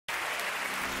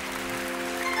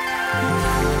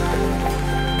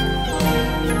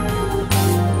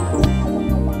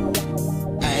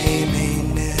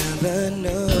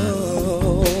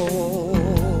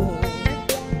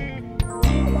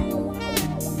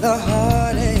the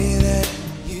heartache that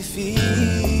you feel.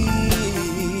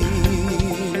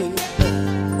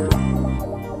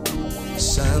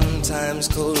 Sometimes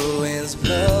cold winds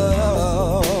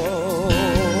blow,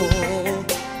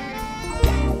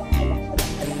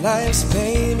 and life's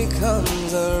pain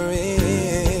becomes a real.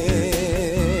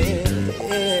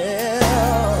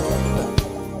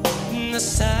 The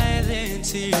silent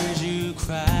tears you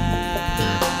cry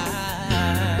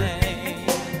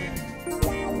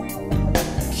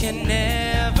can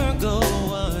never go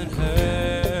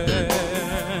unheard.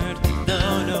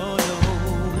 No, no, no.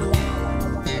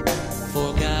 For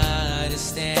God is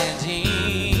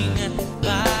standing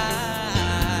by.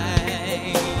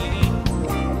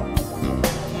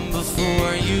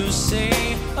 Before you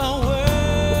say a word,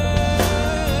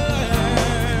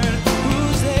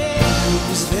 who's there?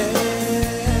 Who's there?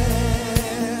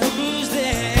 Who's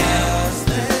there? Who's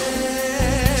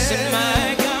there? Say,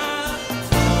 my God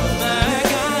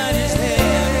is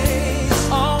there,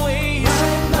 always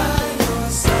right by your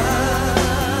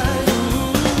side.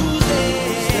 Who's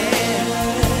there?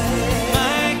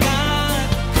 My God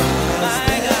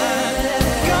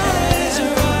is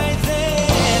right there,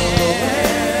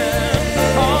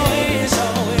 always,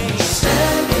 always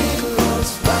standing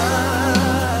close by.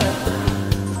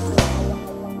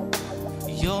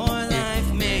 Your life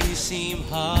may seem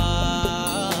hard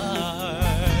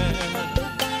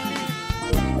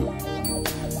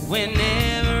when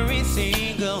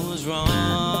everything goes wrong.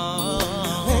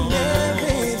 When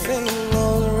everything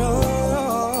goes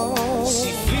wrong.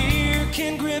 See, fear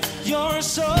can grip your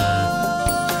soul,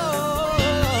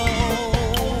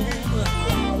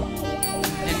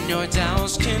 and your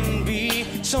doubts can be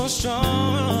so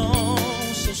strong,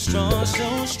 so strong,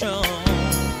 so strong.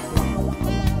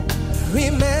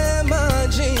 Remember,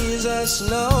 Jesus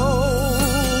knows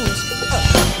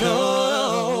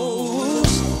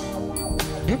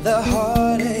the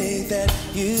heartache that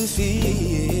you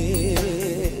feel.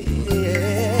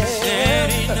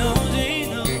 And he knows,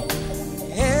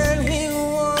 and he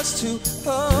wants to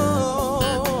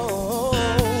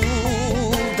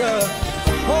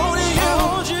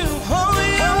hold you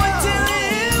until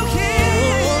you can.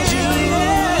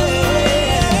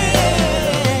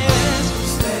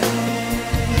 Who's there?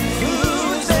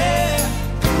 Who's there?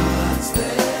 God's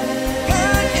there.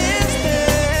 God is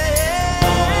there.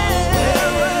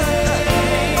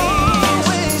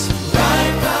 Always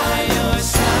right by your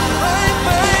side. Right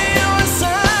by your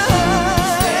side.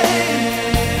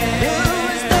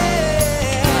 Who's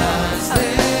there? God's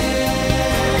there.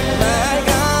 My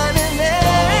God is there.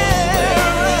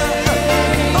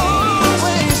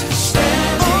 Always,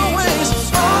 always,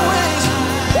 always.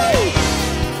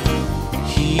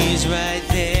 He's right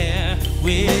there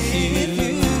with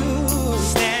you,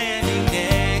 standing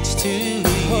next to you.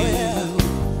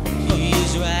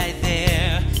 He's right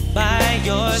there by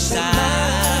your side.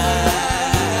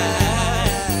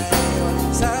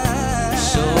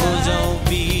 So don't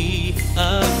be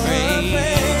afraid,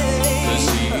 'cause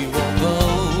he won't go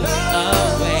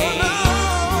away.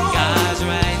 God's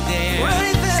right there,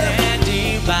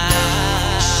 standing by.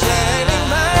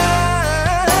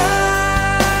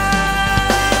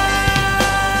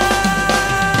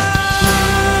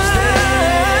 Who's there?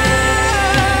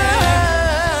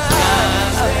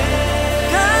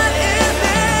 God is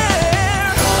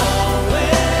there.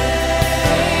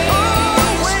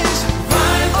 Always,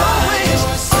 right by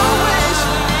your side.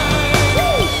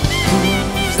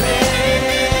 Who's there?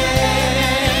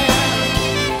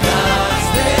 God's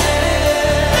there.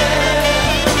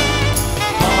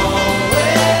 Always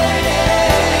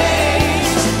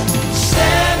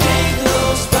standing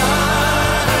close by.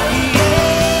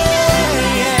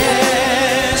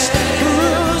 Yes.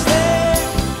 Who's there?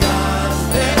 God's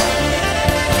there.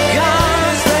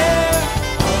 God's there.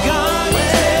 God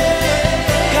is there.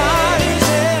 God is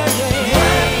there.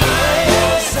 Right by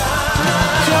your side.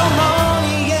 Come on,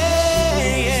 yeah.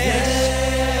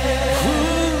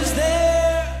 Who's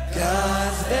there?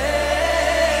 God's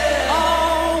there.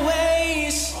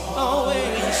 Always,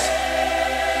 always.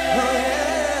 Oh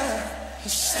yeah.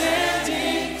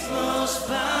 Standing close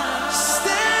by.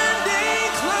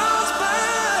 Standing close by.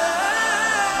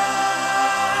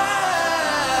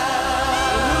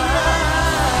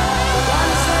 God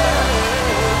is there.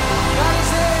 God is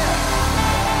there.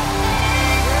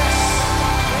 Yes.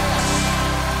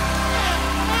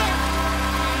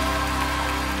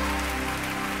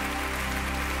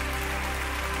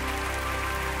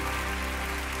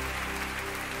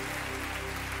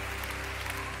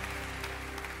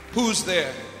 Who's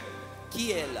there?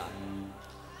 Chi è là?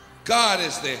 God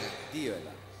is there. Dio è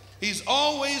là. He's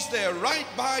always there, right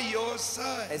by your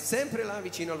side. È sempre là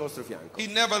vicino al vostro fianco. He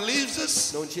never leaves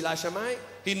us. Non ci lascia mai,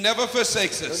 He never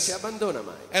forsakes non ci us. abbandona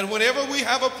mai. And whenever we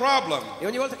have a problem, E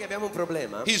ogni volta che abbiamo un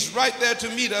problema, He's right there to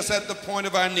meet us at the point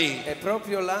of our need. è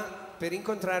proprio là per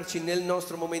incontrarci nel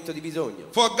nostro momento di bisogno.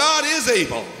 For God is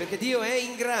able. Perché Dio è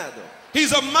in grado,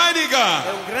 He's a mighty è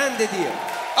God. un grande Dio,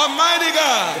 A mighty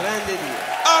God. grande Dio.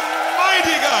 A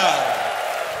mighty God.